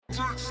Yeah,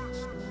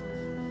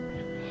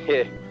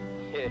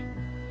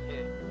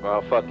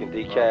 motherfucking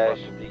D-Cash,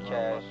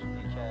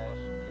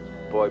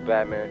 boy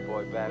bAt-mAn.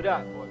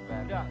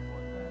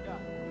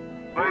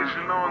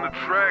 Blasian on the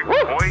track,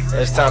 boy.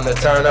 It's time to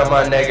turn up,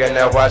 my nigga,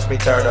 now watch me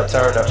turn up,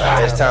 turn up.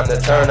 It's time to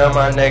turn up,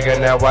 my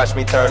nigga, now watch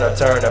me turn up,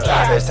 turn up.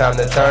 It's time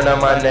to turn up,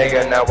 my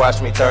nigga, now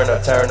watch me turn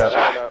up, turn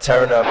up.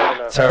 Turn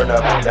up, turn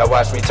up, now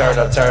watch me turn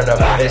up, turn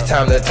up. It's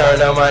time to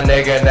turn up, my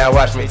nigga, now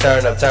watch me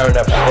turn up, turn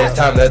up. It's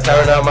time to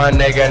turn up, my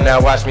nigga, now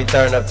watch me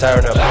turn up,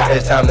 turn up.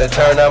 It's time to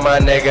turn up, my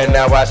nigga,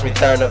 now watch me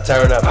turn up,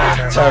 turn up.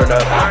 Turn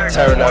up,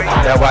 turn up,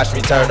 now watch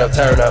me turn up,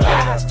 turn up.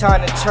 It's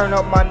time to turn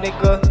up, my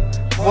nigga.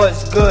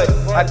 What's good?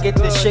 I get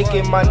the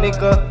shaking, my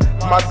nigga.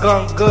 My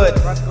gun good.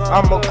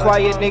 I'm a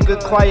quiet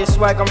nigga, quiet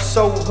swag, I'm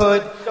so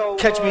hood.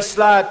 Catch me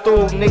slide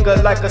through,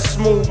 nigga, like a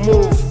smooth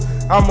move.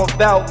 I'm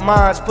about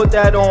mines, put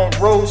that on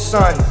road,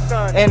 son.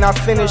 And I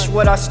finish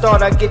what I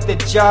start, I get the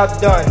job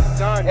done.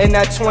 And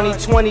that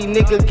 2020,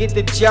 nigga, get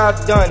the job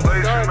done.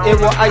 It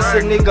will ice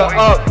a nigga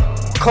up,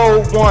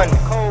 cold one.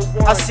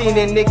 I seen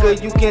it,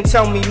 nigga, you can't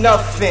tell me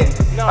nothing.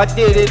 I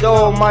did it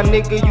all, my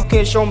nigga, you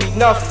can't show me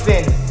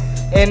nothing.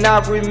 And I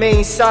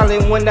remain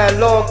silent when that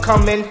law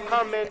coming.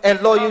 And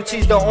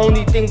loyalty's the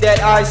only thing that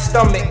I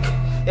stomach.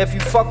 If you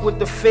fuck with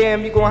the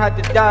fam, you gon' have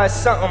to die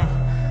something.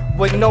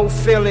 With no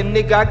feeling,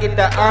 nigga, I get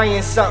the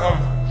iron something.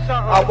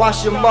 I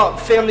wash them up,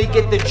 family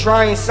get the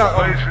drying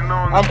something.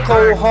 I'm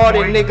cold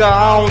hearted, nigga,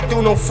 I don't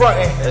do no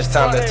frontin'. It's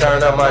time to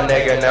turn up, my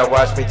nigga, now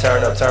watch me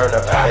turn up, turn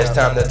up. It's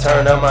time to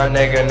turn up, my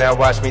nigga, now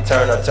watch me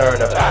turn up,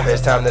 turn up.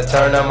 It's time to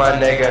turn up, my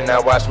nigga,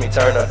 now watch me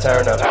turn up,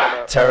 turn up.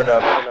 Turn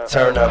up,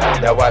 turn up,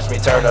 now watch me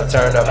turn up,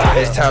 turn up.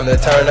 It's time to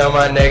turn up,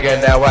 my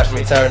nigga, now watch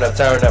me turn up,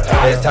 turn up.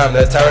 It's time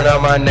to turn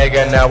up, my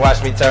nigga, now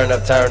watch me turn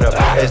up, turn up.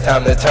 It's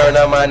time to turn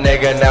up, my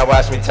nigga, now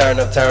watch me turn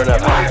up, turn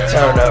up.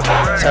 Turn up,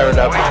 turn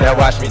up, now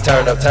watch me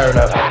turn up, turn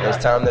up. It's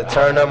time to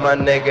turn up, my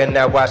nigga,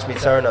 now watch me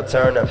turn up,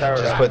 turn up.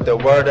 Just put the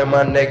word in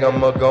my nigga,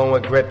 I'ma go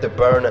and grip the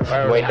burner.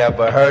 You ain't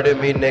never heard of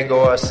me, nigga,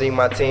 or see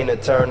my Tina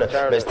Turner.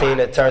 Miss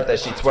Tina Turner,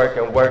 she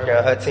twerking, working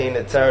her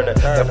Tina Turner.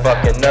 The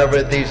fucking nerve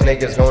of these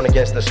niggas going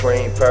against the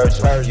screen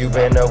person. You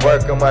been a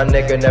worker, my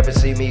nigga, never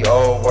see me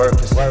old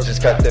workers.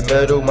 Just cut the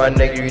middle, my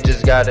nigga, you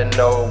just gotta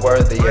know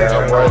worthy, yeah,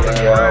 I'm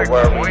worthy, yeah, I'm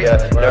worried,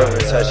 yeah.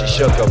 Nervous, how she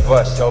shook her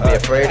bust. Don't be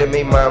afraid of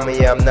me,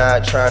 mommy, I'm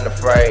not trying to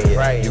fray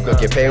it. You could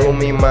get paid with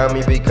me,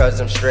 mommy, because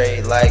I'm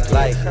straight like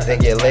it. Then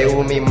get laid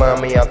with me,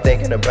 mommy, I'm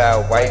thinking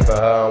about wifing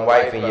her. I'm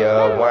wifing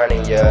ya,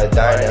 whining ya,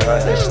 dining her,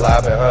 then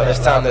slobbing her. It's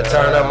time to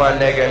turn up, my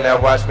nigga,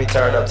 now watch me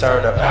turn up,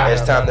 turn up.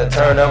 It's time to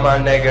turn up, my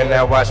nigga,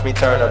 now watch me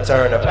turn up,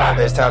 turn up.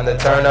 It's time to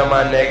turn up,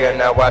 my nigga,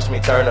 now watch me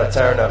turn up,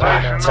 turn up.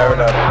 Turn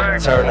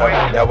up, turn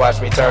up, now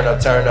watch me turn up,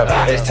 turn up.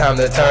 It's time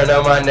to turn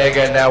up, my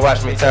nigga, now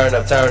watch me turn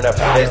up, turn up.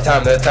 It's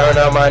time to turn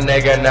up, my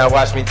nigga, now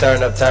watch me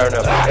turn up, turn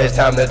up. It's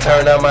time to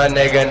turn up, my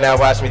nigga, now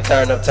watch me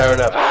turn up,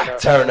 turn up.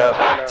 Turn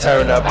up,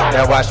 turn up,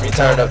 now watch me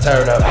turn up,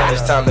 turn up.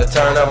 It's time to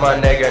turn up, my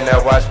nigga,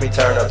 now watch me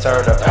turn up,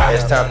 turn up.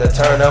 It's time to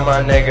turn up,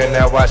 my nigga,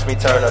 now watch me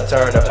turn up,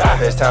 turn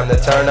up. It's time to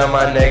turn up,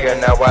 my nigga,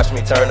 now watch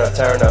me turn up,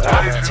 turn up.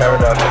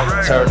 Turn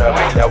up, turn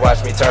up, now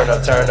watch me turn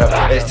up, turn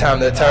up. It's time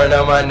to turn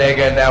up, my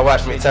nigga, now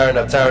watch me turn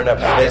up, turn up.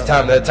 It's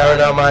time to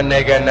turn up, my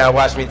nigga, now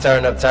watch me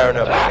turn up, turn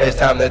up. It's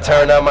time to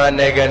turn up, my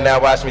nigga, now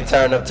watch me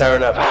turn up,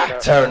 turn up.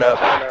 Turn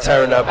up,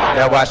 turn up,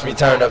 now watch me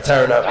turn up,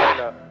 turn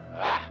up.